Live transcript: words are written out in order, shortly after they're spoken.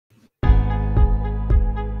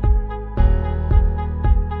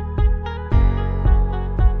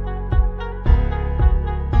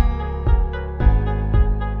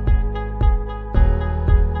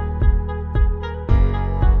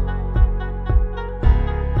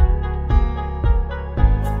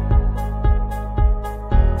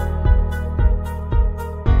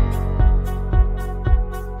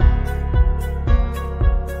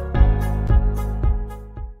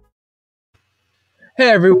Hey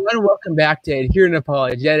everyone, welcome back to Adherent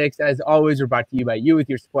Apologetics. As always, we're brought to you by you with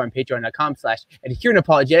your support on patreon.com/Adherent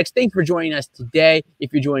Apologetics. Thanks for joining us today.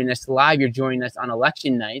 If you're joining us live, you're joining us on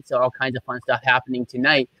election night, so all kinds of fun stuff happening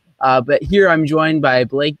tonight. But here I'm joined by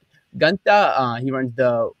Blake Gunta. He runs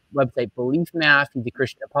the website Belief Map. He's a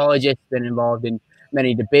Christian apologist, been involved in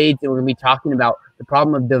many debates, and we're going to be talking about the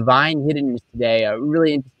problem of divine hiddenness today. A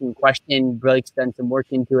really interesting question. Blake's done some work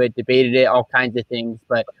into it, debated it, all kinds of things.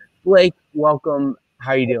 But Blake, welcome.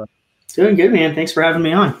 How are you doing? Doing good, man. Thanks for having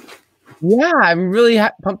me on. Yeah, I'm really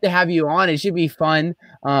pumped to have you on. It should be fun.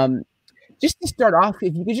 Just to start off,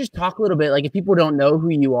 if you could just talk a little bit, like if people don't know who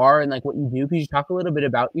you are and like what you do, could you talk a little bit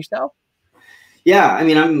about yourself? Yeah, I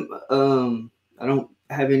mean, I don't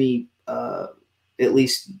have any, at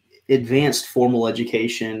least advanced formal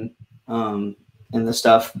education and the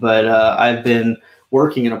stuff, but I've been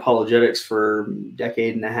working in apologetics for a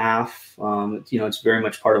decade and a half. It's very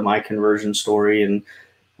much part of my conversion story. And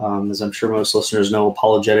as I'm sure most listeners know,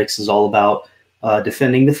 apologetics is all about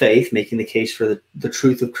defending the faith, making the case for the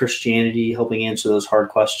truth of Christianity, helping answer those hard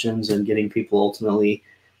questions, and getting people ultimately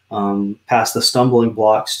past the stumbling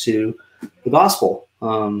blocks to the gospel.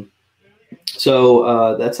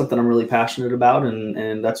 So that's something I'm really passionate about,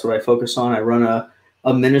 and that's what I focus on. I run a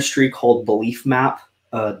ministry called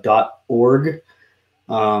beliefmap.org.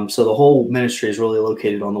 So the whole ministry is really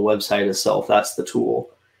located on the website itself. That's the tool.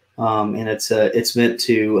 And it's meant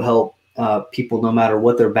to help people, no matter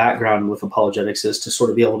what their background with apologetics is, to sort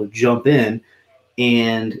of be able to jump in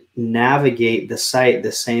and navigate the site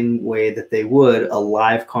the same way that they would a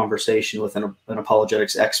live conversation with an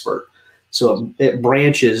apologetics expert. So it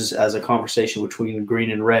branches as a conversation between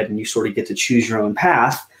green and red, and you sort of get to choose your own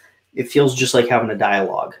path. It feels just like having a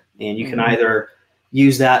dialogue, and you can either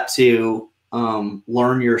use that to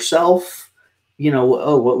learn yourself,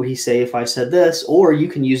 what would he say if I said this? Or you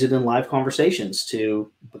can use it in live conversations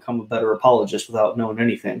to become a better apologist without knowing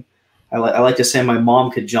anything. I like to say my mom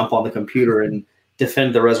could jump on the computer and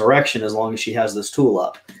defend the resurrection as long as she has this tool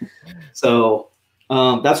up. So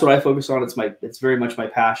that's what I focus on. It's very much my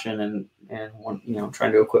passion, and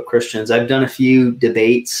trying to equip Christians. I've done a few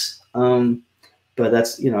debates, but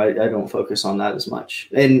that's, I don't focus on that as much.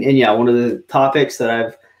 And yeah, one of the topics that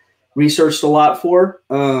I've researched a lot for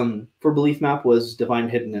Belief Map was divine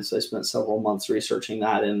hiddenness. I spent several months researching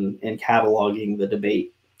that and cataloging the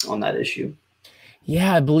debate on that issue.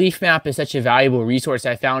 Yeah, Belief Map is such a valuable resource.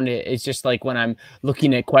 I found it's just like when I'm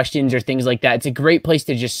looking at questions or things like that, it's a great place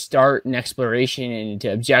to just start an exploration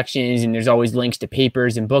into objections. And there's always links to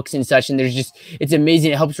papers and books and such. And it's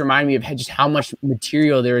amazing. It helps remind me of just how much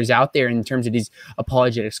material there is out there in terms of these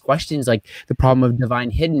apologetics questions, like the problem of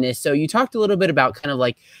divine hiddenness. So you talked a little bit about kind of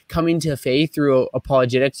like coming to faith through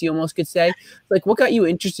apologetics, you almost could say. Like what got you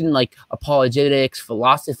interested in like apologetics,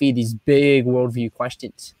 philosophy, these big worldview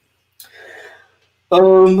questions?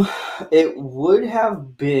 It would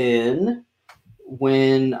have been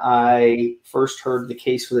when I first heard the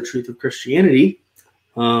case for the truth of Christianity.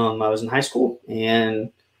 I was in high school, and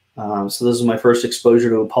so this was my first exposure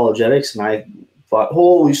to apologetics, and I thought,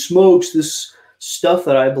 holy smokes, this stuff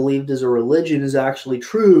that I believed is a religion is actually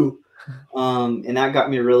true. And that got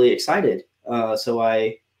me really excited. So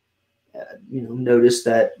I noticed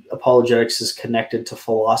that apologetics is connected to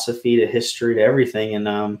philosophy, to history, to everything.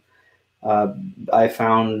 And I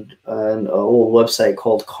found an old website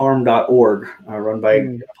called carm.org run by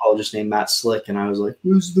an apologist named Matt Slick. And I was like,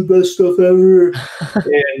 this is the best stuff ever.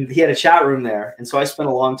 And he had a chat room there. And so I spent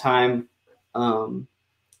a long time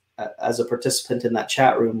as a participant in that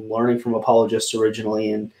chat room, learning from apologists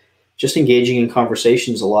originally and just engaging in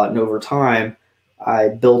conversations a lot. And over time, I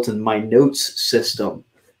built in my notes system.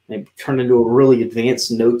 It turned into a really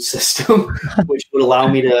advanced note system, which would allow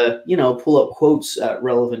me to, pull up quotes at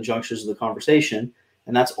relevant junctures of the conversation.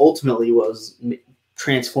 And that's ultimately what was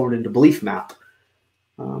transformed into Belief Map.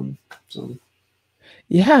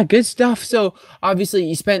 Yeah, good stuff. So obviously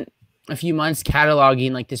you spent a few months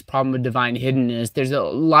cataloging like this problem of divine hiddenness. There's a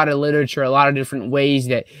lot of literature, a lot of different ways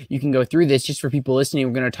that you can go through this. Just for people listening,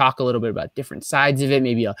 we're going to talk a little bit about different sides of it,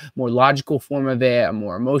 maybe a more logical form of it, a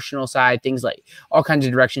more emotional side, things like all kinds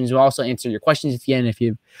of directions. We'll also answer your questions at the end if you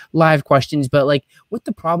have live questions. But like with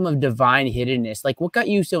the problem of divine hiddenness, like what got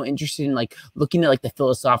you so interested in like looking at like the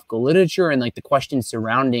philosophical literature and like the questions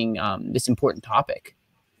surrounding this important topic?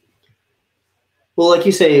 Well, like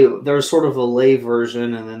you say, there's sort of a lay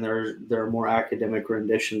version, and then there are more academic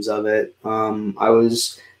renditions of it. I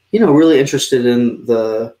was, really interested in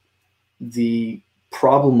the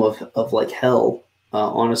problem of like hell.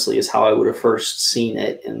 Honestly, is how I would have first seen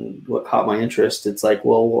it, and what caught my interest. It's like,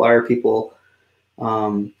 well, why are people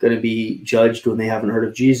going to be judged when they haven't heard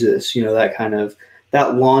of Jesus? That kind of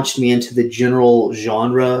that launched me into the general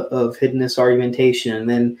genre of hiddenness argumentation. And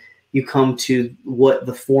then you come to what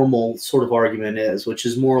the formal sort of argument is, which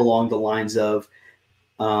is more along the lines of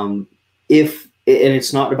and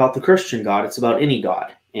it's not about the Christian God, it's about any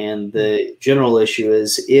God. And the general issue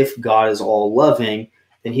is, if God is all loving,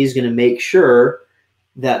 then he's going to make sure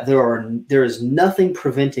that there is nothing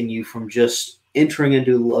preventing you from just entering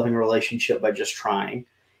into a loving relationship by just trying.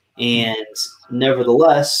 And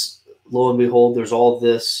nevertheless, lo and behold, there are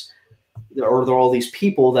all these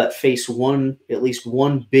people that face at least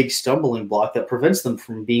one big stumbling block that prevents them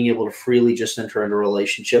from being able to freely just enter into a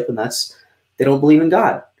relationship, and that's they don't believe in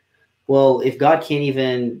God. Well, if God can't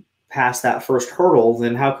even pass that first hurdle,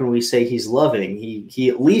 then how can we say he's loving? He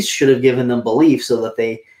at least should have given them belief so that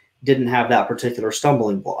they didn't have that particular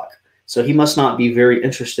stumbling block. So he must not be very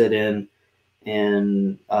interested in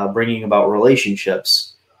bringing about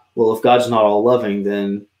relationships. Well, if God's not all loving,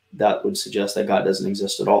 then that would suggest that God doesn't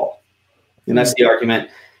exist at all. And that's the argument.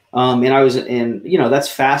 And that's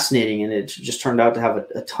fascinating. And it just turned out to have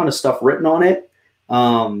a ton of stuff written on it.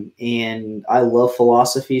 And I love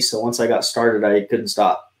philosophy. So once I got started, I couldn't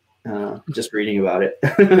stop just reading about it.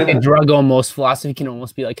 A drug almost. Philosophy can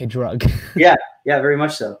almost be like a drug. Yeah, very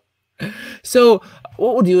much so. So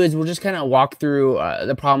what we'll do is we'll just kind of walk through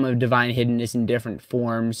the problem of divine hiddenness in different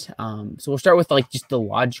forms. So we'll start with like just the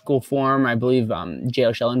logical form. I believe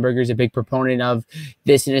J.L. Schellenberger is a big proponent of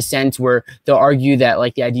this, in a sense where they'll argue that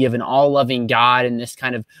like the idea of an all-loving God and this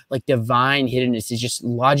kind of like divine hiddenness is just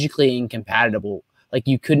logically incompatible. Like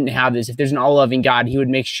you couldn't have this. If there's an all-loving God, he would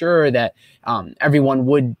make sure that everyone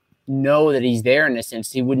would know that he's there. In a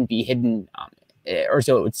sense, he wouldn't be hidden, or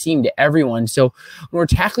so it would seem to everyone. So when we're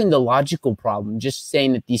tackling the logical problem, just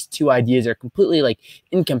saying that these two ideas are completely like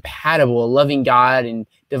incompatible, a loving God and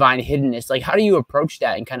divine hiddenness, like how do you approach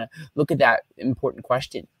that and kind of look at that important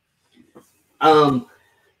question?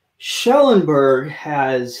 Schellenberg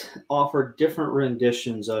has offered different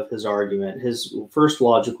renditions of his argument. His first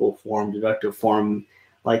logical form, deductive form,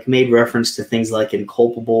 like made reference to things like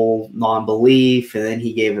inculpable non-belief, and then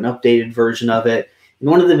he gave an updated version of it. And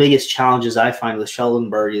one of the biggest challenges I find with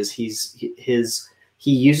Schellenberg is he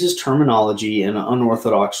uses terminology in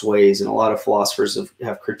unorthodox ways, and a lot of philosophers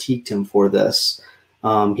have critiqued him for this.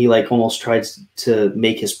 He like almost tries to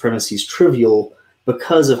make his premises trivial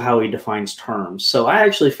because of how he defines terms. So I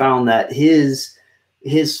actually found that his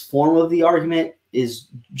form of the argument is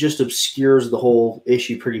just obscures the whole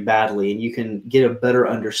issue pretty badly, and you can get a better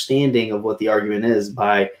understanding of what the argument is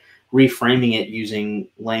by reframing it using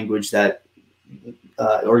language that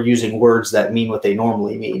or using words that mean what they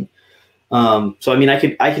normally mean. So I mean, I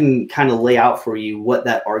can kind of lay out for you what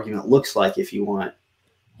that argument looks like if you want.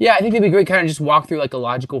 Yeah, I think it'd be great kind of just walk through like a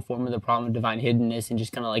logical form of the problem of divine hiddenness and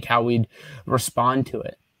just kind of like how we'd respond to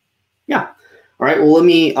it. Yeah. All right.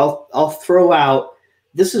 Well, I'll throw out,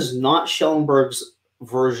 this is not Schellenberg's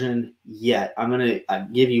version yet. I'm going to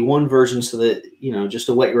give you one version so that, just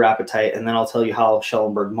to whet your appetite, and then I'll tell you how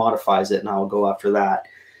Schellenberg modifies it, and I'll go after that.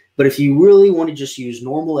 But if you really want to just use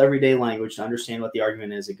normal everyday language to understand what the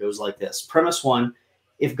argument is, it goes like this. Premise 1,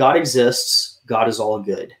 if God exists, God is all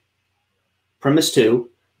good. Premise 2,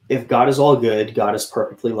 if God is all good, God is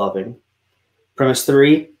perfectly loving. Premise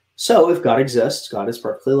 3, so if God exists, God is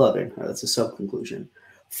perfectly loving. Right, that's a sub-conclusion.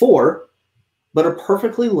 4, but a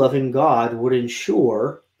perfectly loving God would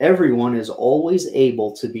ensure everyone is always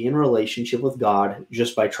able to be in relationship with God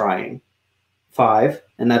just by trying. 5,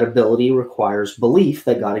 and that ability requires belief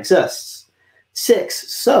that God exists.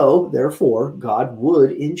 6, so therefore God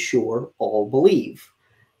would ensure all believe.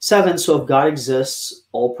 7, so if God exists,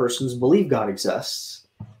 all persons believe God exists.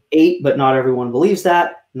 8, but not everyone believes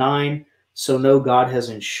that. 9, so no, God has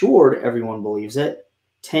ensured everyone believes it.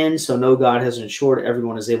 10, so no, God has ensured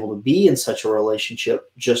everyone is able to be in such a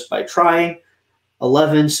relationship just by trying.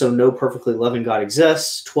 11, so no perfectly loving God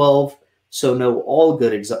exists. 12, so no all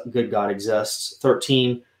good God exists.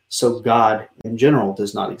 13, so God in general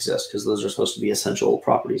does not exist, because those are supposed to be essential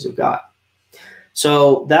properties of God.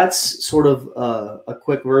 So that's sort of a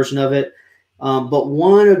quick version of it. But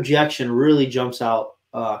one objection really jumps out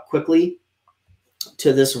quickly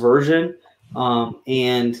to this version,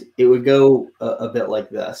 and it would go a bit like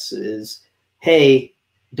this: is, hey,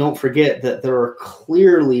 don't forget that there are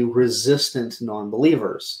clearly resistant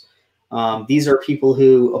non-believers. These are people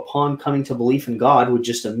who, upon coming to belief in God, would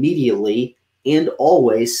just immediately and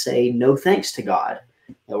always say no thanks to God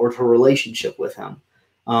or to a relationship with him.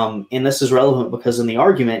 And this is relevant because in the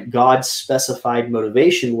argument, God's specified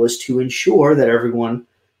motivation was to ensure that everyone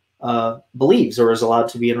believes or is allowed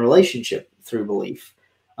to be in relationship through belief.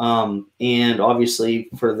 And obviously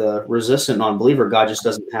for the resistant non-believer, God just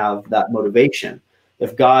doesn't have that motivation.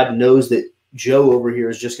 if God knows that Joe over here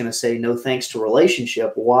is just going to say no thanks to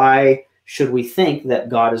relationship, why should we think that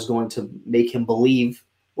God is going to make him believe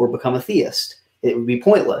or become a theist? It would be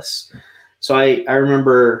pointless. So I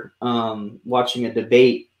remember watching a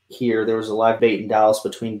debate here. There was a live debate in Dallas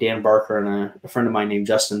between Dan Barker and a friend of mine named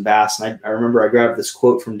Justin Bass. And I remember I grabbed this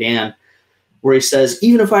quote from Dan where he says,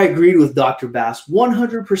 even if I agreed with Dr. Bass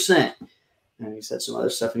 100%, and he said some other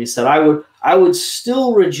stuff, and he said, I would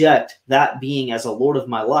still reject that being as a Lord of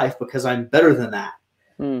my life because I'm better than that.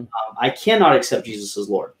 I cannot accept Jesus as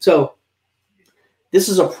Lord. So this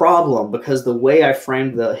is a problem because the way I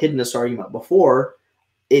framed the hiddenness argument before,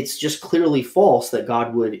 it's just clearly false that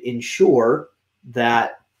God would ensure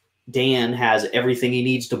that Dan has everything he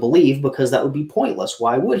needs to believe, because that would be pointless.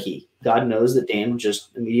 Why would he? God knows that Dan would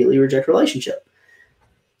just immediately reject relationship.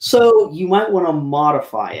 So you might want to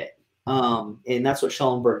modify it. And that's what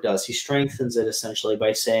Schellenberg does. He strengthens it essentially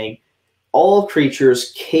by saying all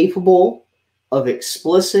creatures capable of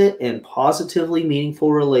explicit and positively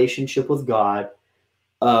meaningful relationship with God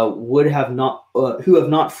who have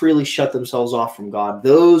not freely shut themselves off from God.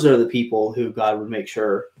 Those are the people who God would make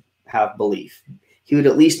sure have belief. He would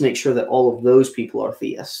at least make sure that all of those people are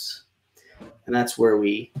theists. And that's where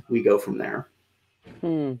we go from there.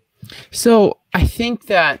 So I think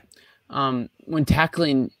that when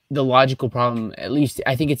tackling the logical problem, at least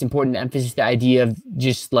I think it's important to emphasize the idea of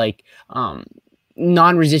just like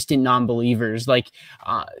non-resistant non-believers. Like,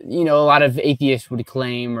 a lot of atheists would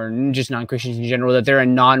claim, or just non-Christians in general, that they're a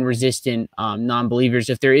non-resistant non-believers.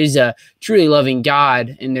 If there is a truly loving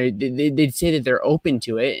God, and they'd say that they're open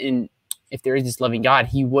to it, and if there is this loving God,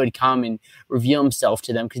 he would come and reveal himself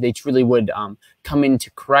to them, because they truly would come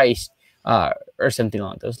into Christ or something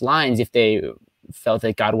along those lines if they felt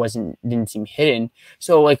that God didn't seem hidden.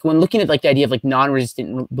 So like when looking at like the idea of like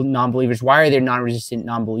non-resistant non-believers, why are there non-resistant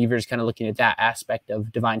non-believers? Kind of looking at that aspect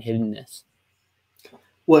of divine hiddenness.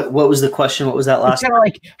 What was the question? What was that last? Kind of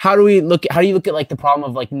like how do you look at like the problem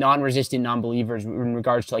of like non-resistant non-believers in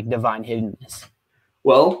regards to like divine hiddenness?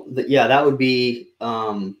 Well, that would be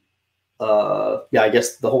I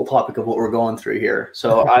guess the whole topic of what we're going through here.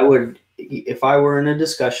 So I would, if I were in a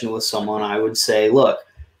discussion with someone, I would say, look,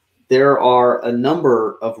 there are a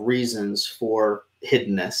number of reasons for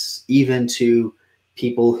hiddenness, even to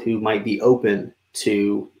people who might be open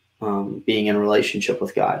to being in a relationship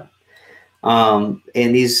with God. So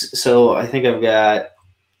I think I've got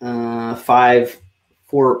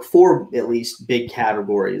four at least big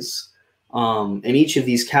categories. And each of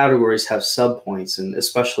these categories have subpoints, and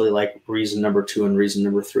especially like reason number 2 and reason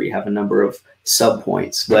number 3 have a number of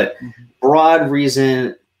subpoints. But broad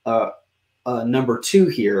reason number 2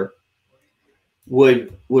 here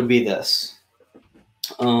would be this.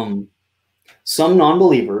 Some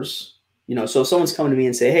non-believers, so if someone's coming to me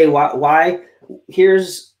and say, hey, why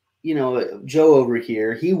here's, Joe over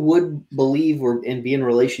here, he would believe and be in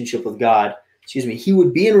relationship with God. He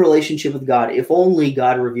would be in relationship with God if only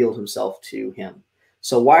God revealed himself to him.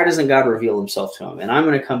 So why doesn't God reveal himself to him? And I'm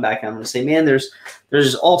going to come back and I'm going to say, man,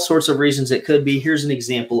 there's all sorts of reasons it could be. Here's an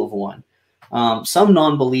example of one. Some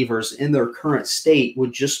non-believers in their current state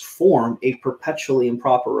would just form a perpetually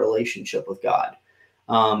improper relationship with God.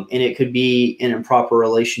 And it could be an improper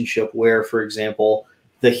relationship where, for example,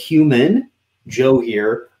 the human, Joe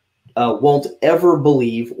here, won't ever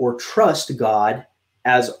believe or trust God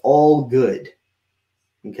as all good.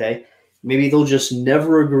 Okay. Maybe they'll just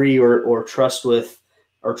never agree or trust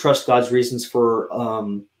God's reasons for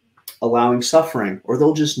allowing suffering, or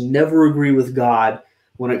they'll just never agree with God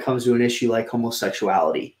when it comes to an issue like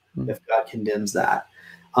homosexuality, if God condemns that.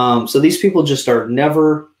 So these people just are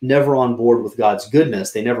never on board with God's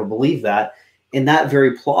goodness. They never believe that. And that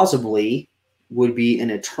very plausibly would be an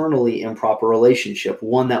eternally improper relationship,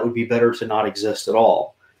 one that would be better to not exist at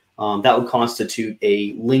all. That would constitute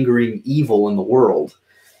a lingering evil in the world.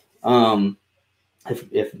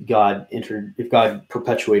 If God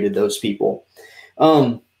perpetuated those people.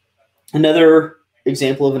 Another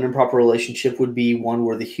example of an improper relationship would be one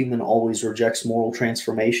where the human always rejects moral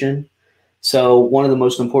transformation. So one of the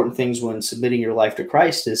most important things when submitting your life to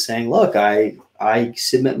Christ is saying, look, I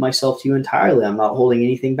submit myself to you entirely. I'm not holding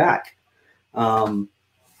anything back.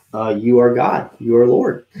 You are God, you are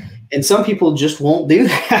Lord. And some people just won't do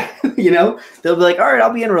that. They'll be like, all right,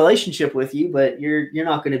 I'll be in a relationship with you, but you're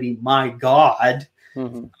not going to be my God.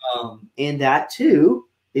 And that too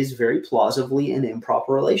is very plausibly an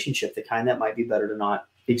improper relationship, the kind that might be better to not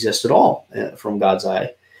exist at all from God's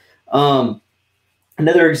eye.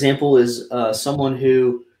 Another example is someone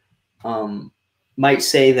who might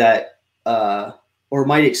say that, or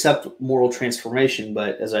might accept moral transformation,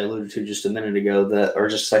 but as I alluded to just a minute ago, or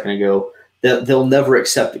just a second ago, they'll never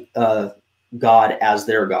accept God as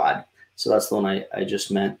their God. So that's the one I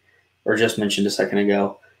just mentioned a second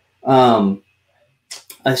ago.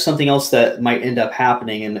 Something else that might end up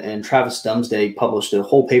happening, and Travis Dumsday published a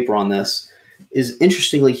whole paper on this, is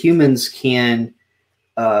interestingly, humans can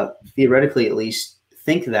theoretically at least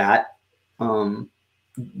think that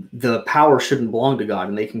the power shouldn't belong to God,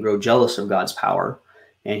 and they can grow jealous of God's power.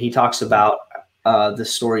 And he talks about the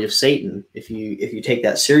story of Satan. If you take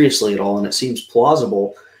that seriously at all, and it seems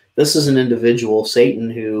plausible, this is an individual,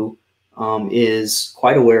 Satan, who is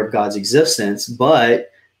quite aware of God's existence,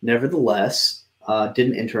 but nevertheless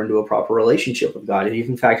didn't enter into a proper relationship with God. And he,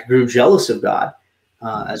 in fact, grew jealous of God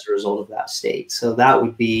as a result of that state. So that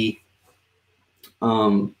would be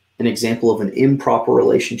an example of an improper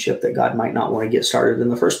relationship that God might not want to get started in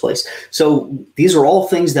the first place. So these are all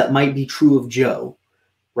things that might be true of Joe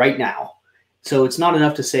right now. So it's not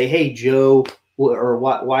enough to say, hey, Joe, or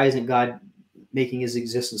why isn't God making his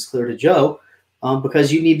existence clear to Joe?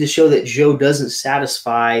 Because you need to show that Joe doesn't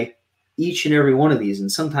satisfy each and every one of these.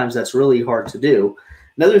 And sometimes that's really hard to do.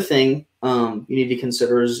 Another thing you need to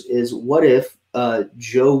consider is what if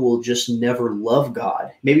Joe will just never love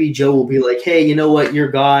God? Maybe Joe will be like, hey, you know what?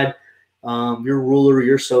 You're God, you're ruler,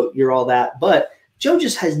 you're all that. But Joe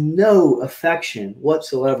just has no affection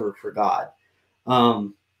whatsoever for God.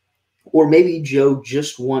 Or maybe Joe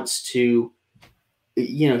just wants to,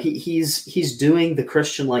 he's doing the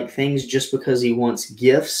Christian-like things just because he wants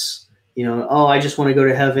gifts. Oh, I just want to go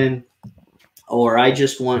to heaven, or I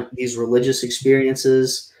just want these religious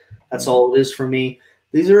experiences. That's all it is for me.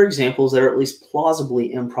 These are examples that are at least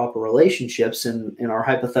plausibly improper relationships. And in our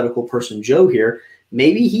hypothetical person, Joe here,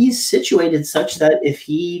 maybe he's situated such that if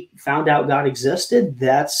he found out God existed,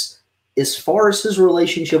 that's as far as his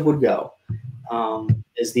relationship would go.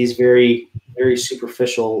 Is these very, very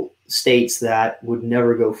superficial states that would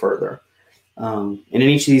never go further. And in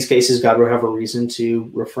each of these cases, God will have a reason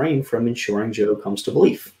to refrain from ensuring Joe comes to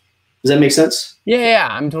belief. Does that make sense? Yeah,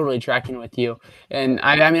 I'm totally tracking with you. And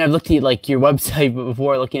I mean, I've looked at like your website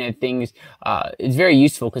before, looking at things. It's very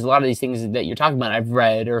useful because a lot of these things that you're talking about, I've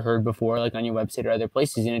read or heard before, like on your website or other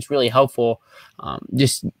places. And it's really helpful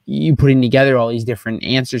just you putting together all these different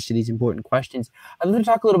answers to these important questions. I'd love to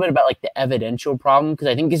talk a little bit about like the evidential problem, because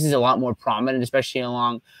I think this is a lot more prominent, especially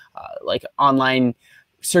along like online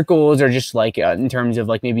circles, or just like in terms of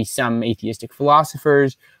like maybe some atheistic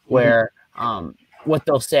philosophers where what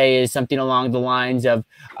they'll say is something along the lines of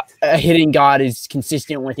a hidden God is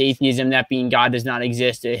consistent with atheism, that being God does not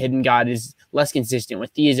exist. A hidden God is less consistent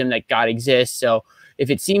with theism, that God exists. So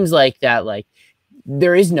if it seems like that, like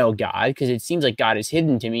there is no God, because it seems like God is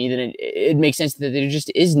hidden to me, then it makes sense that there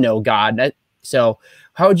just is no God. So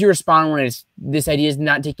how would you respond when this idea is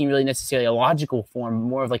not taking really necessarily a logical form,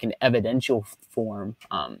 more of like an evidential form?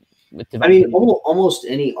 I mean, almost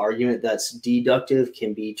any argument that's deductive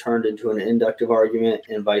can be turned into an inductive argument,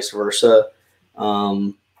 and vice versa.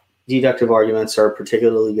 Deductive arguments are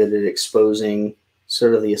particularly good at exposing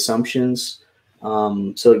sort of the assumptions.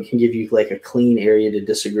 So it can give you like a clean area to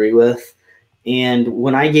disagree with. And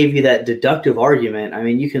when I gave you that deductive argument, I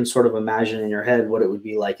mean, you can sort of imagine in your head what it would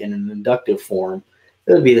be like in an inductive form.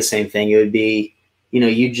 It would be the same thing. It would be,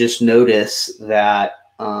 you just notice that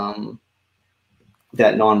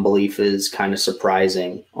that non-belief is kind of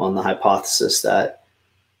surprising on the hypothesis that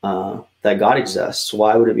that God exists.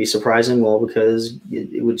 Why would it be surprising? Well, because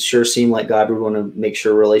it would sure seem like God would want to make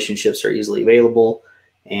sure relationships are easily available,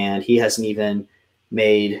 and he hasn't even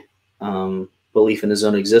made belief in his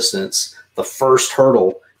own existence the first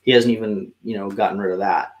hurdle. He hasn't even, gotten rid of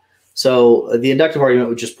that. So the inductive argument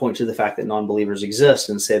would just point to the fact that non-believers exist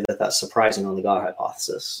and say that that's surprising on the God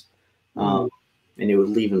hypothesis. And it would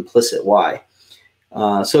leave implicit why.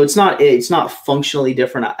 So it's not functionally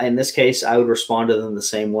different. In this case, I would respond to them the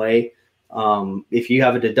same way. If you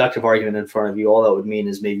have a deductive argument in front of you, all that would mean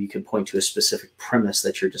is maybe you could point to a specific premise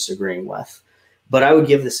that you're disagreeing with. But I would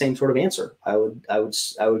give the same sort of answer. I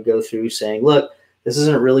would go through saying, look, this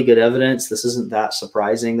isn't really good evidence. This isn't that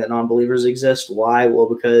surprising that non-believers exist. Why? Well,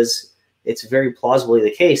 because it's very plausibly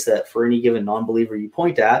the case that for any given non-believer you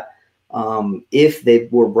point at, if they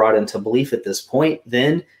were brought into belief at this point,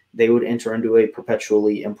 then they would enter into a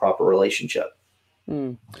perpetually improper relationship.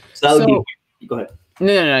 So that would be, go ahead.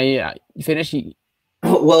 No, yeah. You finish.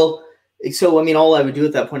 Well, so, I mean, all I would do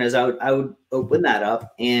at that point is I would open that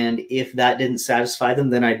up. And if that didn't satisfy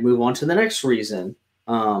them, then I'd move on to the next reason,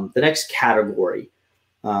 the next category,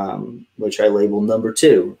 which I labeled number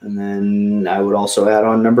 2. And then I would also add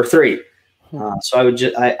on number 3. So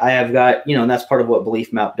I have got, and that's part of what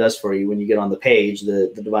Belief Map does for you. When you get on the page,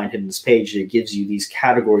 the Divine Hiddenness page, it gives you these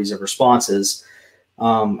categories of responses.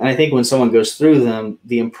 And I think when someone goes through them,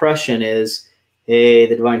 the impression is, hey,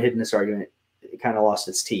 the divine hiddenness argument, it kind of lost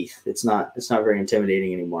its teeth. It's not very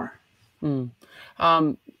intimidating anymore. Wait,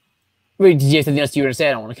 did you have something else you were to say?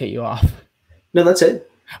 I don't want to cut you off. No, that's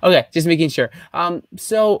it. Okay, just making sure.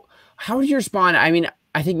 So how would you respond? I mean,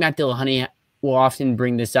 I think Matt Dillahunty will often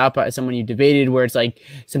bring this up as someone you debated, where it's like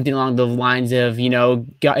something along the lines of,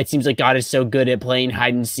 God, it seems like God is so good at playing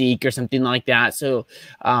hide and seek or something like that. So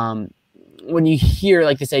when you hear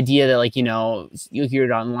like this idea that like, you'll hear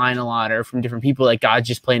it online a lot or from different people, like God's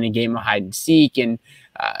just playing a game of hide and seek. And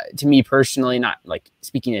to me personally, not like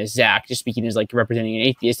speaking as Zach, just speaking as like representing an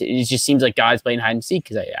atheist, it just seems like God's playing hide and seek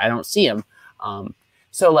because I don't see him.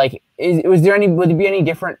 So like, would there be any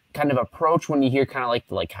different kind of approach when you hear kind of like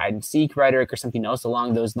the like hide and seek rhetoric or something else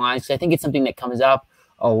along those lines? Because I think it's something that comes up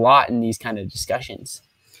a lot in these kind of discussions.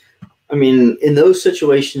 I mean, in those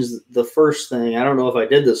situations, the first thing, I don't know if I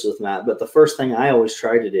did this with Matt, but the first thing I always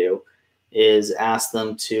try to do is ask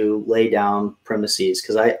them to lay down premises,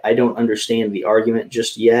 because I don't understand the argument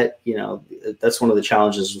just yet. That's one of the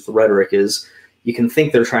challenges with the rhetoric is you can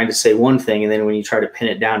think they're trying to say one thing, and then when you try to pin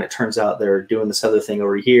it down, it turns out they're doing this other thing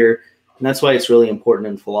over here. And that's why it's really important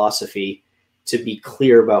in philosophy to be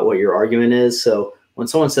clear about what your argument is. So when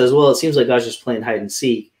someone says, well, it seems like God's just playing hide and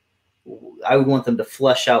seek, I would want them to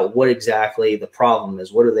flesh out what exactly the problem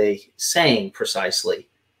is. What are they saying precisely?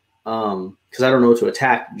 Because I don't know what to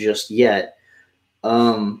attack just yet.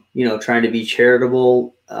 Trying to be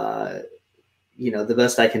charitable, the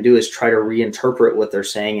best I can do is try to reinterpret what they're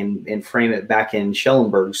saying and frame it back in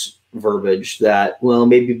Schellenberg's verbiage that, well,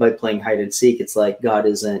 maybe by playing hide and seek, it's like God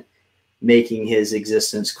isn't making his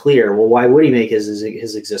existence clear. Well, why would he make his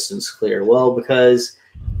existence clear? Well, because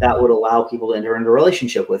that would allow people to enter into a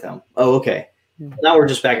relationship with him. Oh, okay. Now we're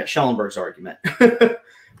just back at Schellenberg's argument.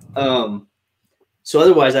 So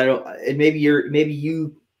otherwise, maybe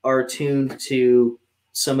you are attuned to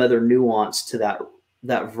some other nuance to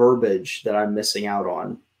that verbiage that I'm missing out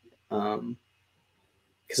on.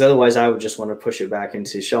 Because otherwise I would just want to push it back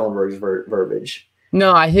into Schellenberg's verbiage.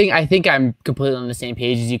 No, I think I'm completely on the same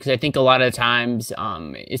page as you, because I think a lot of times,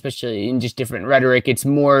 especially in just different rhetoric, it's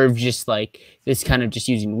more of just like this kind of just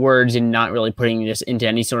using words and not really putting this into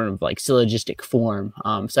any sort of like syllogistic form.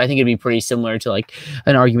 So I think it'd be pretty similar to like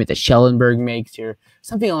an argument that Schellenberg makes or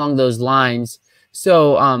something along those lines.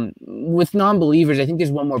 So with non-believers, I think there's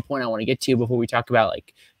one more point I want to get to before we talk about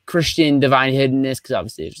like Christian divine hiddenness, because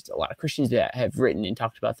obviously there's a lot of Christians that have written and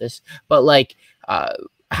talked about this. But like,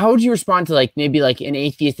 how would you respond to like maybe like an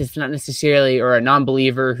atheist that's not necessarily, or a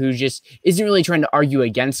non-believer who just isn't really trying to argue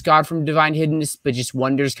against God from divine hiddenness, but just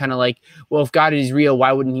wonders kind of like, well, if God is real,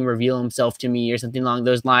 why wouldn't he reveal himself to me or something along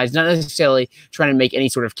those lines? Not necessarily trying to make any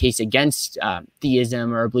sort of case against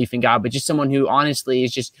theism or a belief in God, but just someone who honestly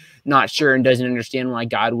is just not sure and doesn't understand why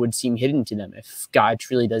God would seem hidden to them if God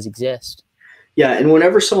truly does exist. Yeah, and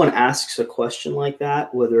whenever someone asks a question like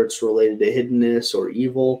that, whether it's related to hiddenness or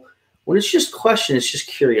evil, when it's just question, it's just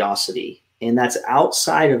curiosity. And that's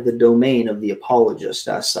outside of the domain of the apologist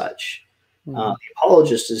as such. The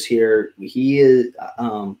apologist is here. He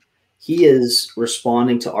is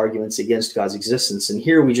responding to arguments against God's existence. And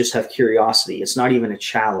here we just have curiosity. It's not even a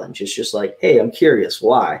challenge. It's just like, hey, I'm curious.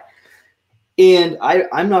 Why? And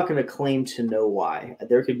I'm not going to claim to know why.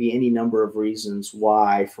 There could be any number of reasons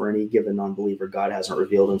why for any given non-believer God hasn't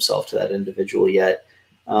revealed himself to that individual yet.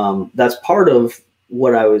 That's part of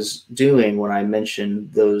what I was doing when I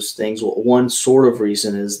mentioned those things. Well, one sort of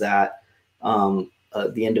reason is that the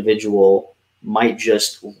individual might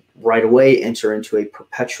just right away enter into a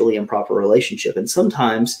perpetually improper relationship. And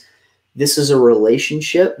sometimes this is a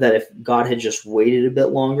relationship that if God had just waited a bit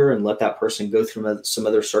longer and let that person go through some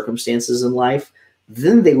other circumstances in life,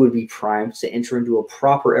 then they would be primed to enter into a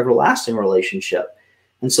proper everlasting relationship.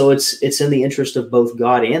 And so it's in the interest of both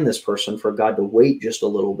God and this person for God to wait just a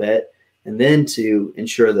little bit and then to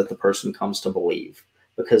ensure that the person comes to believe,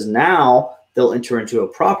 because now they'll enter into a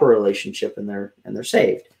proper relationship and they're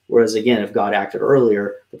saved. Whereas again, if God acted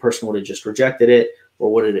earlier, the person would have just rejected it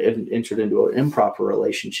or would have entered into an improper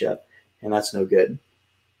relationship, and that's no good.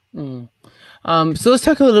 So let's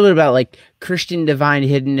talk a little bit about like Christian divine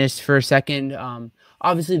hiddenness for a second.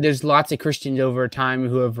 Obviously, there's lots of Christians over time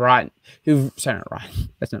who have written just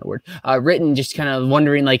kind of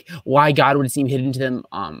wondering like why God would seem hidden to them.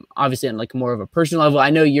 Obviously on like more of a personal level. I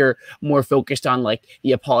know you're more focused on like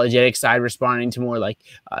the apologetic side, responding to more like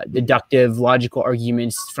deductive, logical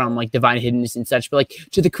arguments from like divine hiddenness and such. But like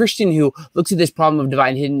to the Christian who looks at this problem of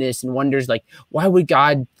divine hiddenness and wonders like, why would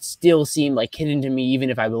God still seem like hidden to me even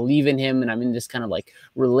if I believe in him and I'm in this kind of like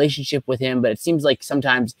relationship with him? But it seems like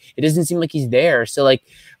sometimes it doesn't seem like he's there. So like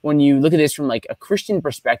when you look at this from like a Christian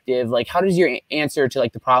perspective, like how does your answer to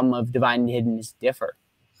like the problem of divine hiddenness differ?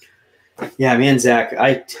 Yeah, man, Zach,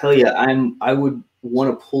 I tell you, I would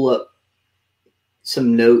want to pull up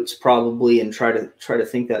some notes probably and try to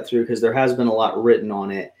think that through, because there has been a lot written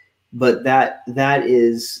on it, but that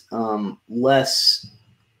is less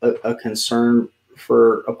a concern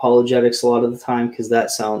for apologetics a lot of the time, because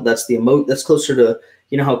that's closer to,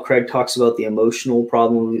 you know how Craig talks about the emotional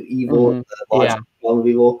problem of evil, the logical problem of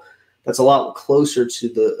evil. That's a lot closer to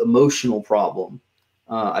the emotional problem,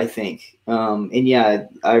 I think. And yeah,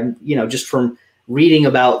 I'm, you know, just from reading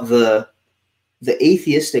about the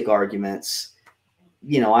atheistic arguments,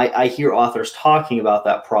 you know, I hear authors talking about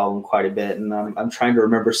that problem quite a bit, and I'm trying to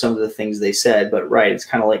remember some of the things they said. But right, it's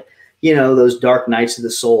kind of like, you know, those dark nights of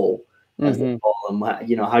the soul, as they call them.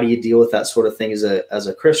 You know, how do you deal with that sort of thing as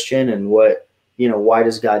a Christian, and what, you know, why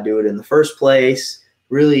does God do it in the first place?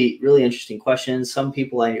 Really, really interesting questions. Some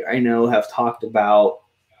people I know have talked about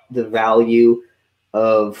the value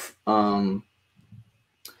of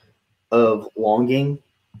longing.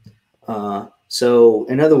 So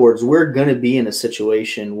in other words, we're going to be in a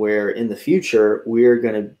situation where in the future, we're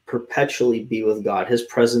going to perpetually be with God. His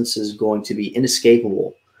presence is going to be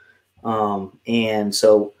inescapable. And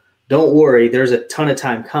so don't worry, there's a ton of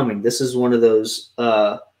time coming. This is one of those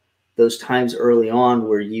times early on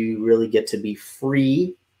where you really get to be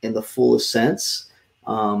free in the fullest sense,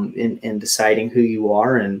 in deciding who you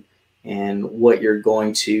are and what you're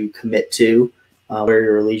going to commit to, where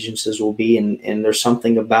your allegiances will be. And there's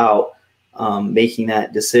something about making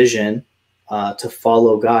that decision to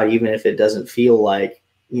follow God, even if it doesn't feel like,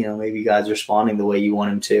 you know, maybe God's responding the way you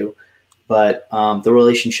want him to. But the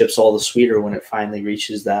relationship's all the sweeter when it finally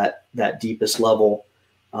reaches that deepest level,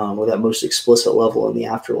 or that most explicit level in the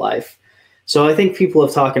afterlife. So I think people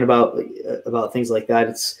have talking about things like that.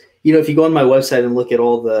 It's, you know, if you go on my website and look at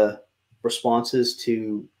all the responses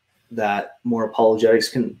to that more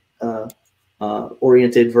apologetics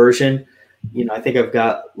oriented version, you know, I think I've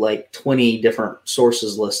got like 20 different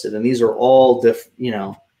sources listed, and these are all different, you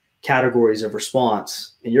know, categories of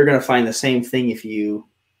response. And you're going to find the same thing if you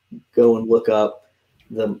go and look up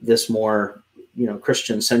this more, you know,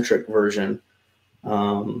 Christian centric version,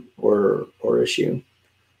 or issue.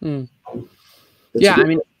 Yeah, I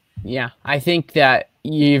mean, yeah, I think that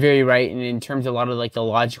you're very right. And in terms of a lot of like the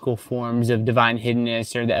logical forms of divine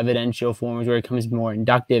hiddenness, or the evidential forms where it becomes more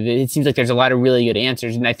inductive, it seems like there's a lot of really good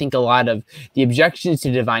answers. And I think a lot of the objections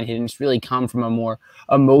to divine hiddenness really come from a more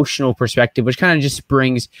emotional perspective, which kind of just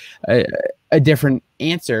brings a different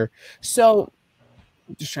answer. So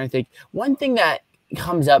just trying to think, one thing that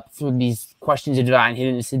comes up through these questions of divine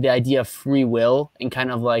hiddenness is the idea of free will, and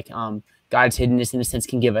kind of like God's hiddenness in a sense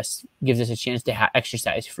gives us a chance to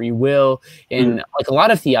exercise free will. And like a lot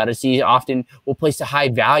of theodicies often will place a high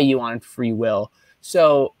value on free will.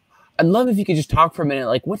 So I'd love if you could just talk for a minute,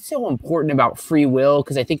 like what's so important about free will?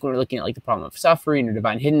 Because I think when we're looking at like the problem of suffering or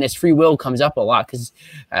divine hiddenness, free will comes up a lot, because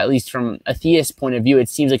at least from a theist point of view, it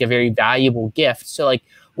seems like a very valuable gift. So like,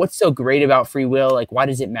 what's so great about free will? Like, why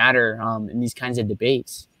does it matter in these kinds of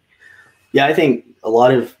debates? Yeah, I think a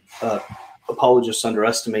lot of apologists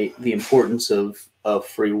underestimate the importance of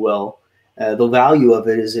free will. The value of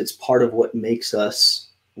it is it's part of what makes us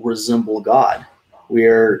resemble God. We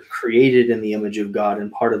are created in the image of God, and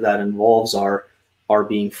part of that involves our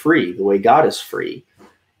being free, the way God is free.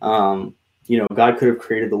 You know, God could have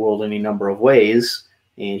created the world any number of ways,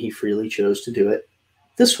 and he freely chose to do it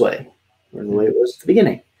this way, or the way it was at the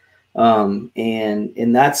beginning.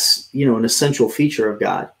 And that's, you know, an essential feature of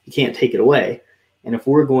God. You can't take it away. And if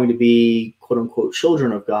we're going to be quote unquote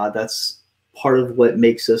children of God, that's part of what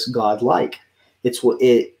makes us God-like. It's what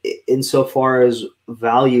insofar as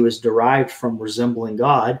value is derived from resembling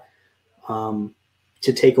God,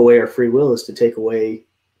 to take away our free will is to take away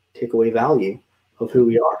value of who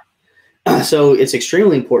we are. So it's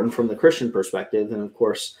extremely important from the Christian perspective. And of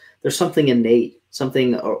course, there's something innate,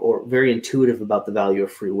 something or very intuitive about the value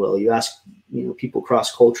of free will. You ask, you know, people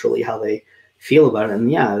cross-culturally how they feel about it.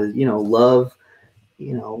 And yeah, you know, love,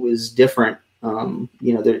 you know, is different. You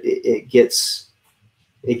know, it gets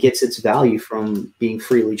its value from being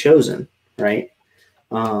freely chosen. Right.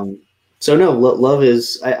 So no, love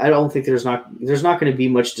is, I don't think there's not going to be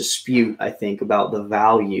much dispute, I think, about the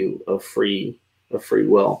value of free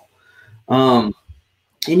will. And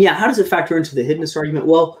yeah, how does it factor into the hiddenness argument?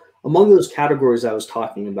 Well, among those categories I was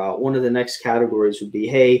talking about, one of the next categories would be,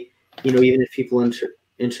 hey, you know, even if people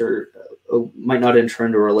might not enter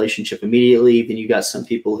into a relationship immediately, then you got some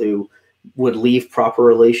people who would leave proper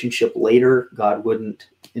relationship later. God wouldn't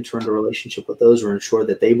enter into a relationship with those or ensure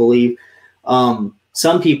that they believe.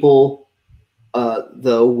 Some people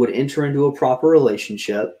though, would enter into a proper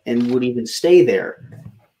relationship and would even stay there.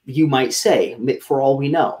 You might say, for all we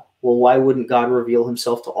know, well, why wouldn't God reveal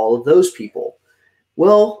himself to all of those people?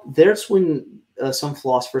 Well, there's when some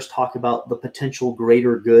philosophers talk about the potential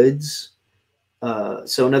greater goods.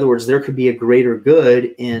 So in other words, there could be a greater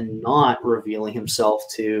good in not revealing himself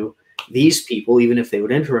to these people, even if they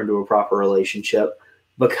would enter into a proper relationship,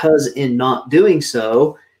 because in not doing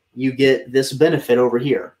so, you get this benefit over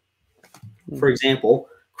here. For example,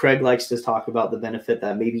 Craig likes to talk about the benefit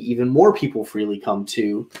that maybe even more people freely come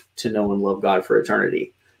to know and love God for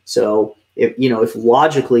eternity. So if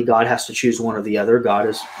logically God has to choose one or the other, God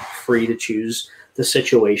is free to choose the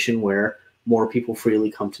situation where more people freely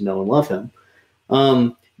come to know and love him.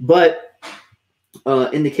 But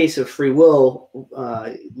in the case of free will,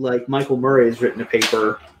 like Michael Murray has written a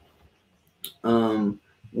paper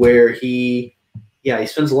where he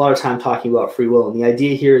spends a lot of time talking about free will. And the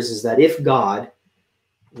idea here is that if God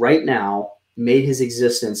right now made his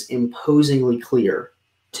existence imposingly clear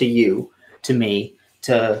to you, to me,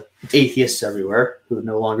 to atheists everywhere, who would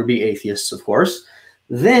no longer be atheists, of course,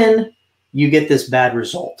 then you get this bad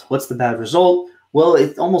result. What's the bad result? Well,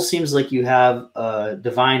 it almost seems like you have a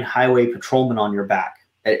divine highway patrolman on your back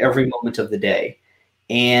at every moment of the day.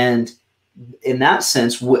 And in that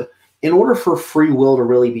sense, in order for free will to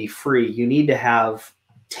really be free, you need to have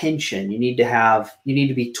tension. You need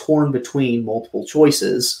to be torn between multiple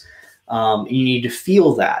choices. You need to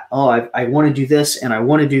feel that, I want to do this and I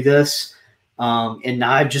want to do this. And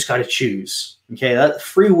now I've just got to choose. Okay. That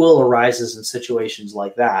free will arises in situations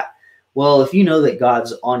like that. Well, if you know that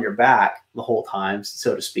God's on your back the whole time,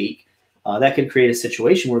 so to speak, that could create a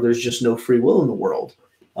situation where there's just no free will in the world,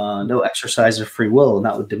 no exercise of free will, and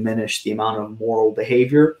that would diminish the amount of moral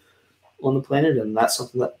behavior on the planet. And that's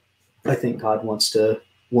something that I think God wants to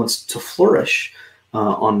flourish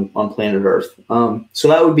on planet Earth. So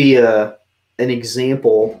that would be an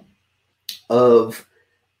example of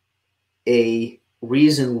a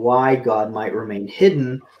reason why God might remain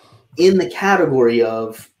hidden in the category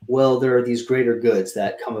of, well, there are these greater goods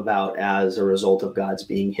that come about as a result of God's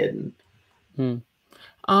being hidden.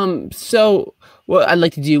 So I'd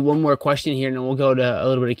like to do one more question here, and then we'll go to a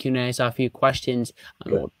little bit of Q&A. I saw a few questions.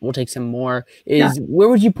 We'll take some more. Where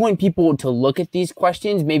would you point people to look at these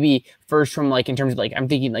questions? Maybe first from in terms of I'm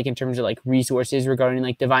thinking in terms of resources regarding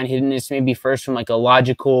divine hiddenness, maybe first from a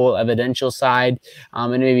logical, evidential side,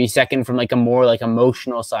 and maybe second from a more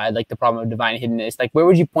emotional side, the problem of divine hiddenness. Where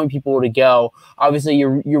would you point people to go? Obviously,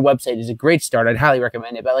 your website is a great start. I'd highly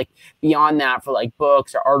recommend it. But beyond that, for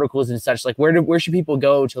books or articles and such, where should people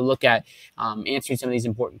go to look at answering some of these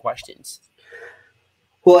important questions?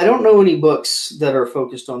 Well, I don't know any books that are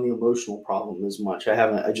focused on the emotional problem as much.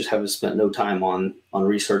 I just haven't spent no time on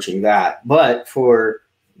researching that. But for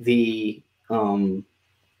the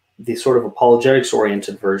sort of apologetics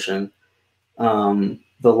oriented version, the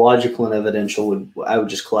logical and evidential I would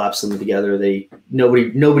just collapse them together.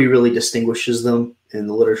 Nobody really distinguishes them in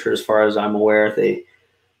the literature as far as I'm aware.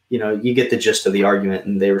 You get the gist of the argument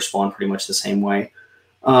and they respond pretty much the same way.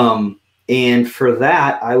 And for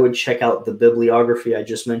that, I would check out the bibliography I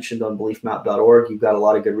just mentioned on beliefmap.org. You've got a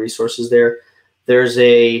lot of good resources there. There's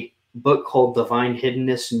a book called Divine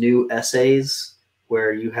Hiddenness, New Essays,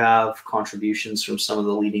 where you have contributions from some of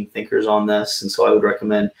the leading thinkers on this. And so I would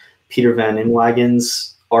recommend Peter Van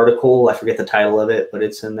Inwagen's article. I forget the title of it, but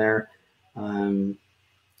it's in there. And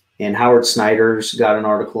Howard Snyder's got an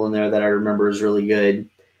article in there that I remember is really good.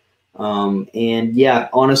 And yeah,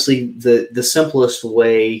 honestly, the simplest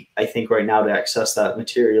way I think right now to access that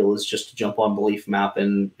material is just to jump on Belief Map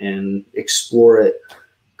and explore it,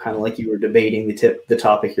 kind of like you were debating the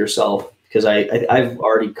topic yourself, because I've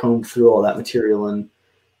already combed through all that material and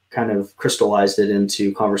kind of crystallized it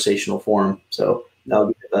into conversational form. So that would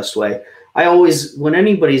be the best way. When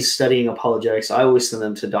anybody's studying apologetics, I always send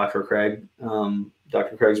them to Dr. Craig,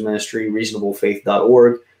 Dr. Craig's ministry,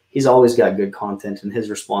 reasonablefaith.org. He's always got good content, and his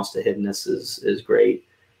response to hiddenness is great.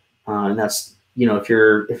 And that's, if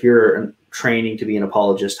you're training to be an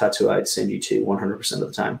apologist, that's who I'd send you to 100% of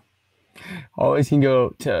the time. Always can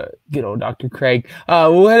go to good old Dr. Craig.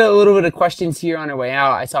 We'll had a little bit of questions here on our way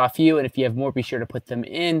out. I saw a few, and if you have more, be sure to put them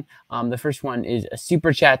in. The first one is a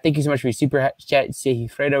super chat. Thank you so much for your super chat,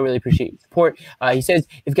 Fredo. Really appreciate your support. He says,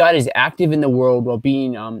 if God is active in the world while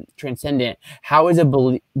being transcendent, how is a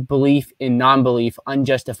belief in non-belief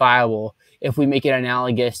unjustifiable if we make it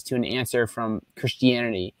analogous to an answer from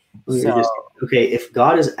Christianity? If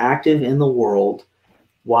God is active in the world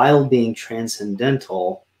while being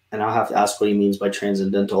transcendental, and I'll have to ask what he means by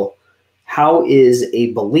transcendental, how is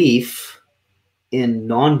a belief in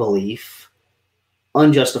non-belief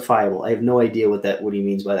unjustifiable. I have no idea what he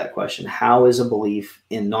means by that question. How is a belief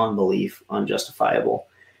in non-belief unjustifiable?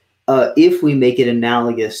 If we make it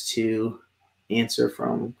analogous to answer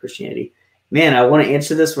from Christianity. Man, I want to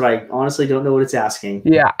answer this, but I honestly don't know what it's asking.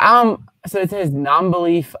 Yeah. So it says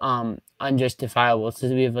non-belief unjustifiable. So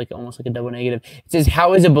we have like almost like a double negative. It says,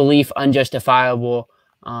 how is a belief unjustifiable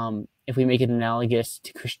if we make it analogous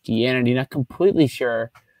to Christianity? Not completely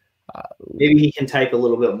sure. Maybe he can type a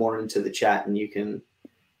little bit more into the chat, and you can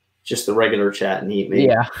just the regular chat, and he maybe.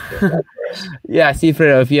 Yeah. Yeah. See,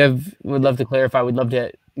 Fredo, if you would love to clarify, we'd love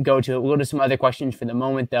to go to it. We'll go to some other questions for the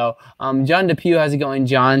moment, though. John DePew, how's it going?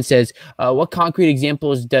 John says, what concrete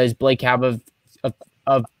examples does Blake have of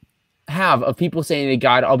people saying to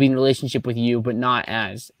God, I'll be in relationship with you, but not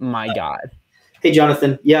as my God? Hey,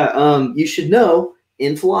 Jonathan. Yeah, you should know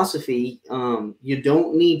in philosophy, you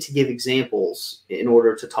don't need to give examples in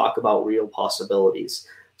order to talk about real possibilities.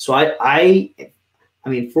 So I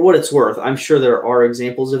mean, for what it's worth, I'm sure there are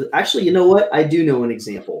examples of. Actually, you know what? I do know an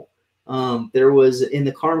example. There was in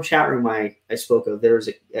the Carm chat room I spoke of, there was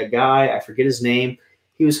a guy, I forget his name.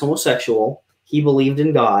 He was homosexual. He believed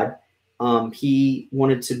in God. He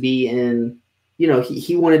wanted to be in,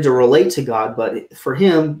 he wanted to relate to God, but for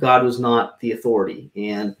him, God was not the authority.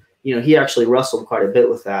 And, he actually wrestled quite a bit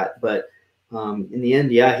with that. But in the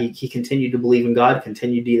end, yeah, he continued to believe in God,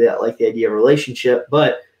 continued to do that, like the idea of relationship.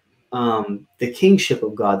 But the kingship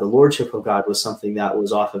of God, the lordship of God was something that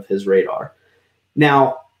was off of his radar.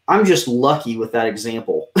 Now, I'm just lucky with that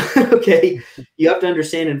example. Okay. You have to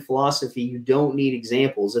understand in philosophy, you don't need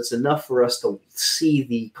examples. It's enough for us to see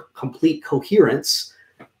the complete coherence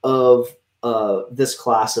of this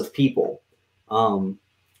class of people. And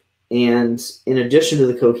in addition to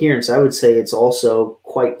the coherence, I would say it's also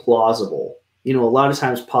quite plausible. A lot of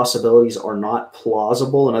times possibilities are not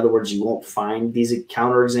plausible. In other words, you won't find these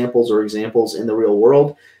counterexamples or examples in the real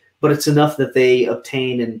world. But it's enough that they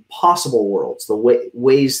obtain in possible worlds, the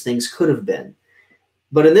ways things could have been.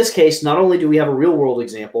 But in this case, not only do we have a real world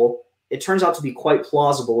example, it turns out to be quite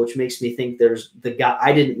plausible, which makes me think there's the guy.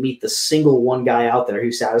 I didn't meet the single one guy out there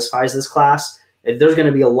who satisfies this class. There's going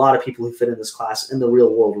to be a lot of people who fit in this class in the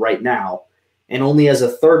real world right now. And only as a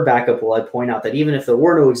third backup will I point out that even if there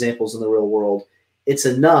were no examples in the real world, it's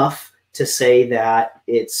enough to say that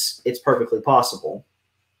it's perfectly possible.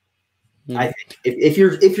 I think if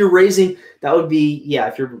you're raising, that would be,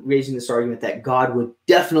 if you're raising this argument that God would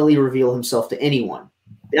definitely reveal himself to anyone,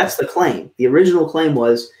 that's the claim. The original claim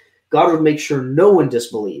was God would make sure no one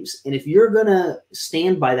disbelieves. And if you're going to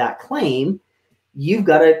stand by that claim, you've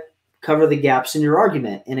got to cover the gaps in your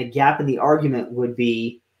argument. And a gap in the argument would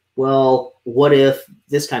be, well, what if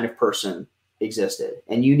this kind of person existed?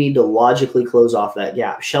 And you need to logically close off that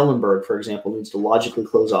gap. Schellenberg, for example, needs to logically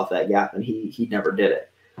close off that gap, and he never did it.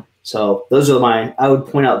 So those are I would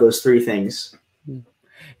point out those three things.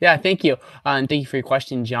 Yeah, thank you. And thank you for your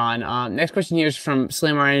question, John. Next question here is from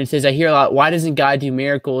Slim Ryan. It says, I hear a lot, why doesn't God do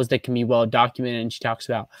miracles that can be well documented? And she talks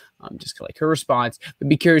about just like her response. But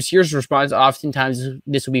be curious, your response. Oftentimes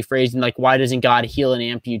this will be phrased in like, why doesn't God heal an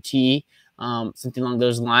amputee? Something along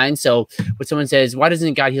those lines. So when someone says, why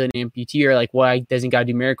doesn't God heal an amputee? Or like, why doesn't God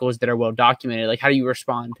do miracles that are well documented? Like, how do you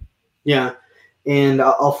respond? Yeah. And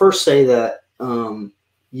I'll first say that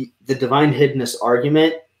the divine hiddenness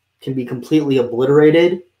argument can be completely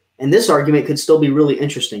obliterated. And this argument could still be really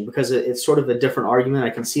interesting because it's sort of a different argument.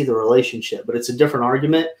 I can see the relationship, but it's a different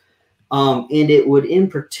argument. And it would in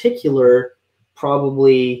particular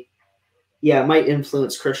probably, it might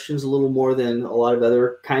influence Christians a little more than a lot of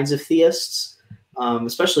other kinds of theists,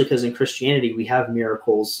 especially because in Christianity we have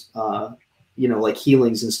miracles, like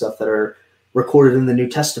healings and stuff that are recorded in the New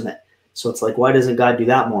Testament. So it's like, why doesn't God do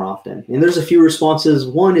that more often? And there's a few responses.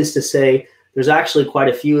 One is to say there's actually quite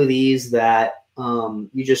a few of these that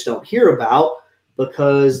you just don't hear about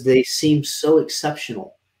because they seem so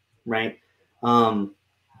exceptional, right? And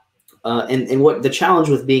what the challenge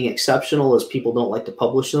with being exceptional is people don't like to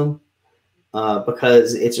publish them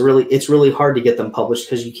because it's really hard to get them published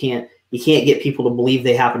because you can't get people to believe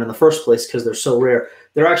they happen in the first place because they're so rare.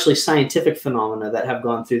 They're actually scientific phenomena that have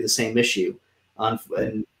gone through the same issue.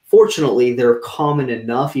 And fortunately, they're common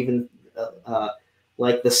enough, even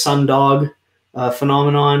like the sundog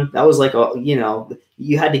phenomenon. That was like,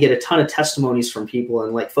 you had to get a ton of testimonies from people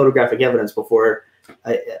and like photographic evidence before,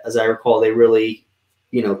 as I recall, they really,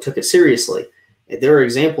 took it seriously. There are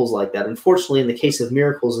examples like that. Unfortunately, in the case of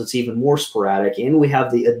miracles, it's even more sporadic. And we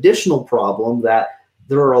have the additional problem that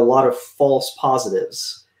there are a lot of false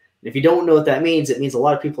positives. And if you don't know what that means, it means a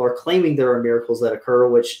lot of people are claiming there are miracles that occur,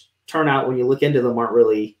 which turn out when you look into them aren't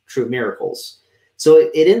really true miracles. So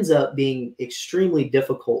it ends up being extremely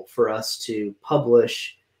difficult for us to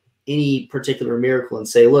publish any particular miracle and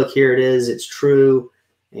say, look, here it is, it's true,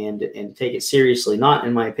 and take it seriously. Not,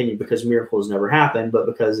 in my opinion, because miracles never happen, but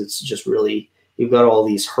because it's just really, we've got all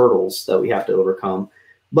these hurdles that we have to overcome.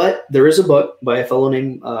 But there is a book by a fellow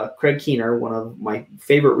named Craig Keener, one of my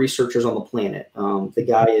favorite researchers on the planet. The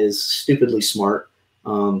guy is stupidly smart,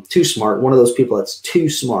 too smart, one of those people that's too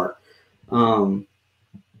smart. And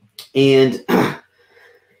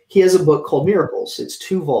he has a book called Miracles. It's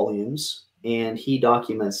 2 volumes, and he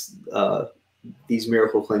documents these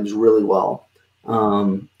miracle claims really well.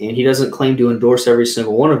 And he doesn't claim to endorse every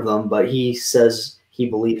single one of them, but he says he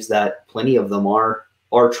believes that plenty of them are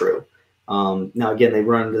true. Now, again, they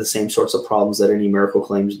run into the same sorts of problems that any miracle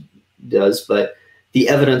claims does, but the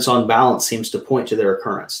evidence on balance seems to point to their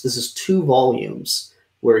occurrence. This is 2 volumes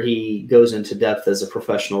where he goes into depth as a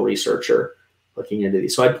professional researcher looking into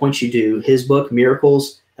these. So I'd point you to his book,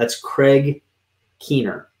 Miracles. That's Craig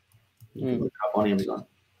Keener. You can look it up on Amazon.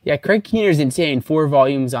 Yeah, Craig Keener is insane. 4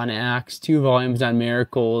 volumes on Acts, 2 volumes on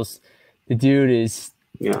miracles. The dude is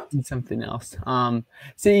something else.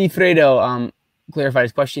 Fredo clarified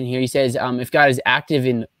his question here. He says, if God is active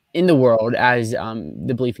in the world as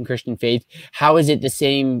the belief in Christian faith, how is the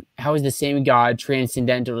same God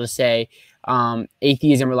transcendental to say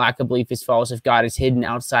atheism or lack of belief is false if God is hidden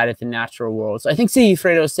outside of the natural world? So I think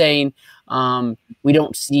Fredo is saying we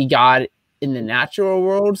don't see God in the natural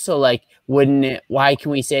world. So like, why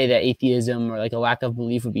can we say that atheism or like a lack of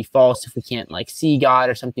belief would be false if we can't like see God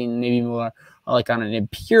or something maybe more like on an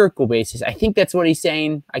empirical basis? I think that's what he's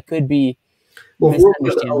saying. I could be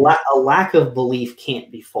misunderstanding. A lack of belief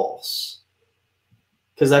can't be false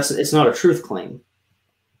because it's not a truth claim.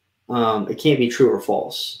 It can't be true or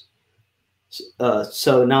false.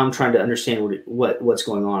 So now I'm trying to understand what's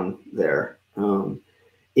going on there.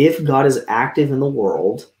 If God is active in the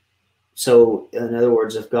world, so in other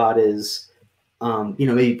words, if God is,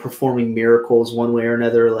 maybe performing miracles one way or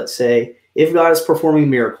another, let's say, if God is performing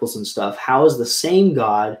miracles and stuff, how is the same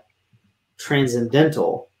God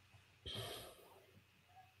transcendental?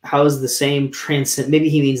 How is the same maybe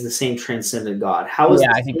he means the same transcendent God. How is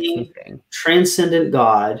the same transcendent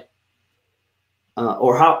God,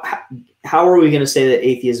 or how are we going to say that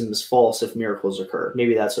atheism is false if miracles occur?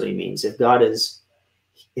 Maybe that's what he means. If God is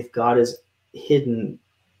hidden,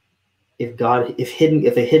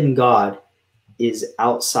 if a hidden God is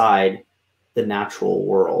outside the natural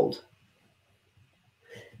world,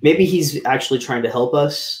 maybe he's actually trying to help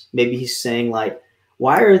us. Maybe he's saying like,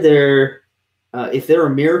 why are there, if there are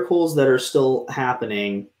miracles that are still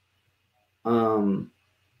happening, why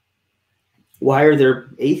are there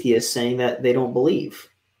atheists saying that they don't believe?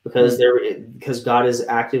 Because God is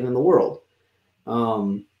active in the world.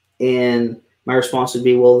 And my response would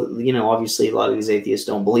be, well, obviously a lot of these atheists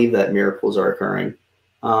don't believe that miracles are occurring.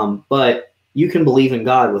 But you can believe in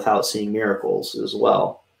God without seeing miracles as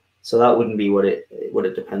well. So that wouldn't be what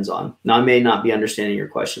it depends on. Now, I may not be understanding your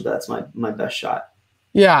question, but that's my best shot.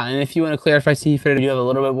 Yeah, and if you want to clarify, Steve, you have a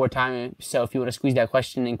little bit more time. So if you want to squeeze that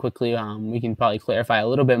question in quickly, we can probably clarify a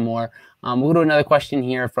little bit more. We'll go to another question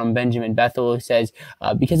here from Benjamin Bethel, who says,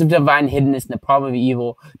 because of divine hiddenness and the problem of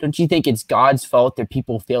evil, don't you think it's God's fault that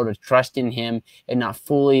people fail to trust in him and not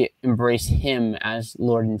fully embrace him as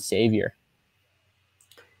Lord and Savior?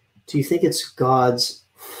 Do you think it's God's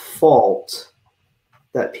fault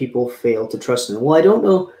that people fail to trust in him? Well, I don't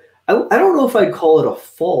know. I don't know if I'd call it a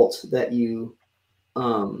fault that you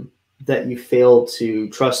fail to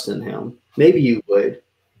trust in him. Maybe you would.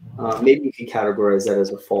 Maybe you could categorize that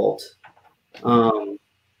as a fault.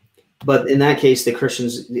 But in that case, the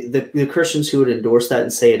Christians who would endorse that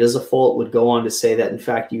and say it is a fault would go on to say that, in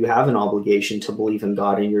fact, you have an obligation to believe in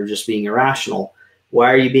God and you're just being irrational.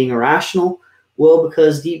 Why are you being irrational? Well,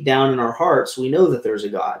 because deep down in our hearts, we know that there's a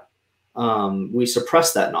God. We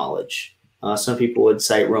suppress that knowledge. Some people would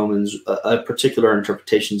cite Romans, particular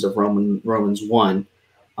interpretations of Romans 1.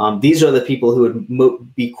 These are the people who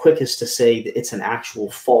would be quickest to say that it's an actual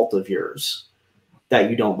fault of yours that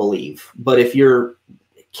you don't believe. But if you're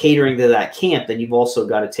catering to that camp, then you've also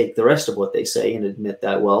got to take the rest of what they say and admit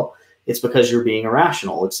that, well, it's because you're being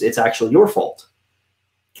irrational. It's actually your fault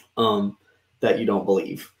that you don't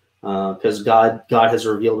believe, because God has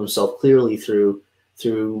revealed himself clearly through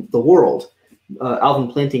the world. Alvin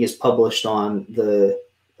Planting is published on the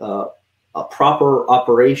proper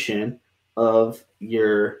operation of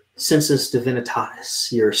your sensus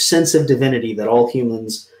divinitatis, your sense of divinity that all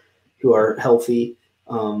humans who are healthy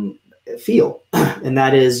feel. And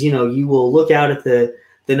that is, you will look out at the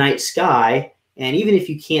night sky, and even if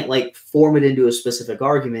you can't like form it into a specific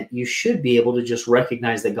argument, you should be able to just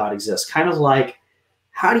recognize that God exists. Kind of like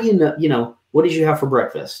how do you know, what did you have for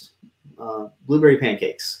breakfast? Blueberry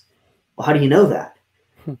pancakes. Well, how do you know that?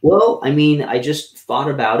 Well, I mean, I just thought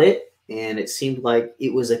about it, and it seemed like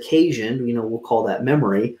it was occasioned, we'll call that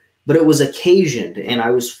memory, but it was occasioned, and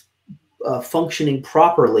I was functioning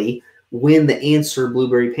properly when the answer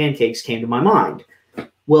blueberry pancakes came to my mind.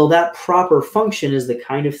 Well, that proper function is the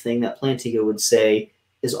kind of thing that Plantinga would say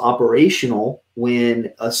is operational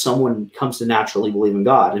when someone comes to naturally believe in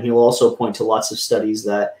God. And he'll also point to lots of studies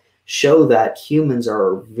that show that humans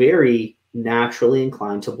are very naturally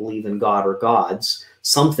inclined to believe in God or gods,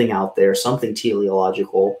 something out there, something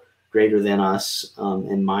teleological, greater than us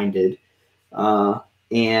and minded.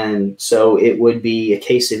 And so it would be a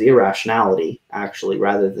case of irrationality, actually,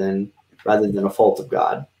 rather than a fault of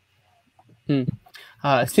God.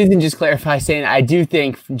 Susan just clarified saying, I do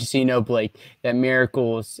think, just so you know, Blake, that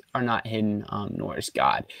miracles are not hidden, nor is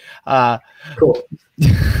God. Cool.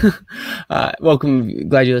 Welcome.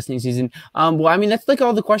 Glad you're listening, Susan. Well, I mean, that's like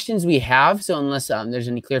all the questions we have. So unless there's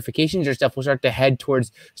any clarifications or stuff, we'll start to head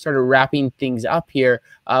towards wrapping things up here.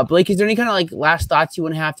 Blake, is there any kind of like last thoughts you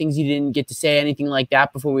want to have, things you didn't get to say, anything like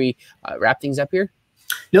that before we wrap things up here?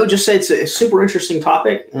 No, just say it's a super interesting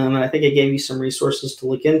topic. And I think it gave you some resources to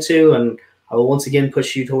look into, and I will once again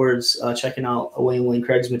push you towards checking out William Lane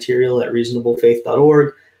Craig's material at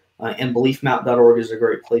reasonablefaith.org, and beliefmap.org is a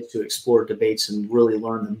great place to explore debates and really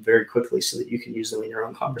learn them very quickly so that you can use them in your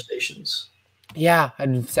own conversations. Yeah,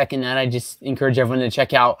 I'd second that. I just encourage everyone to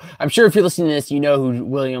check out. I'm sure if you're listening to this, you know who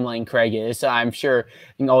William Lane Craig is. So I'm sure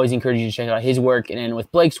I can always encourage you to check out his work. And then with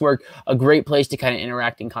Blake's work, a great place to kind of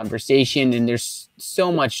interact in conversation. And there's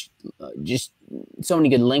so much, just so many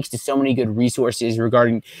good links to so many good resources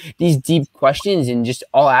regarding these deep questions and just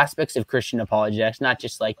all aspects of Christian apologetics, not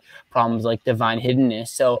just like problems like divine hiddenness.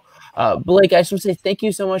 So Blake, I just want to say thank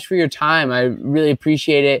you so much for your time. I really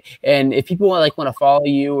appreciate it. And if people want to follow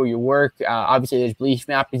you or your work, obviously there's Belief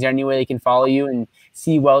Map. Is there any way they can follow you and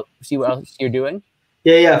see what else you're doing?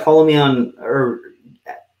 Yeah. Follow me on, or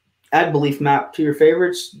add Belief Map to your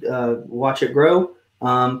favorites. Watch it grow.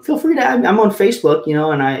 Feel free to add. I'm on Facebook,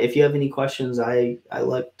 and if you have any questions, I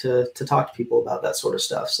like to talk to people about that sort of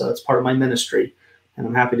stuff. So it's part of my ministry, and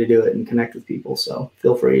I'm happy to do it and connect with people. So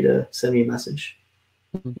feel free to send me a message.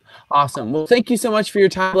 Awesome. Well, thank you so much for your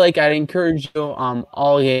time, Blake. I'd encourage you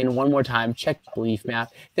all again one more time, check the Belief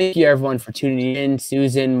Map. Thank you everyone for tuning in.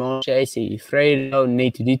 Susan, Moshe, Fredo,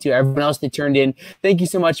 Nate Tudito, everyone else that turned in. Thank you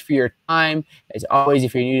so much for your time. As always,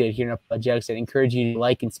 if you're new to Adherent Apologetics, I'd encourage you to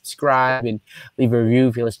like and subscribe and leave a review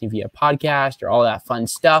if you're listening via podcast or all that fun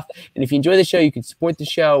stuff. And if you enjoy the show, you can support the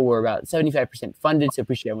show. We're about 75% funded, so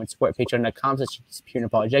appreciate everyone's support.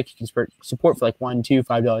 Patreon.com/Adherent You can support for like $1, $2,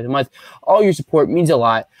 $5 a month. All your support means a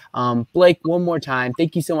lot. Blake, one more time,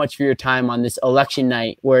 thank you so much for your time on this election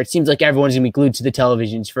night where it seems like everyone's gonna be glued to the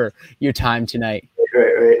televisions for your time tonight.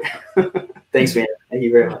 Right. Thanks, man. Thank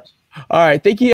you very much. All right, thank you.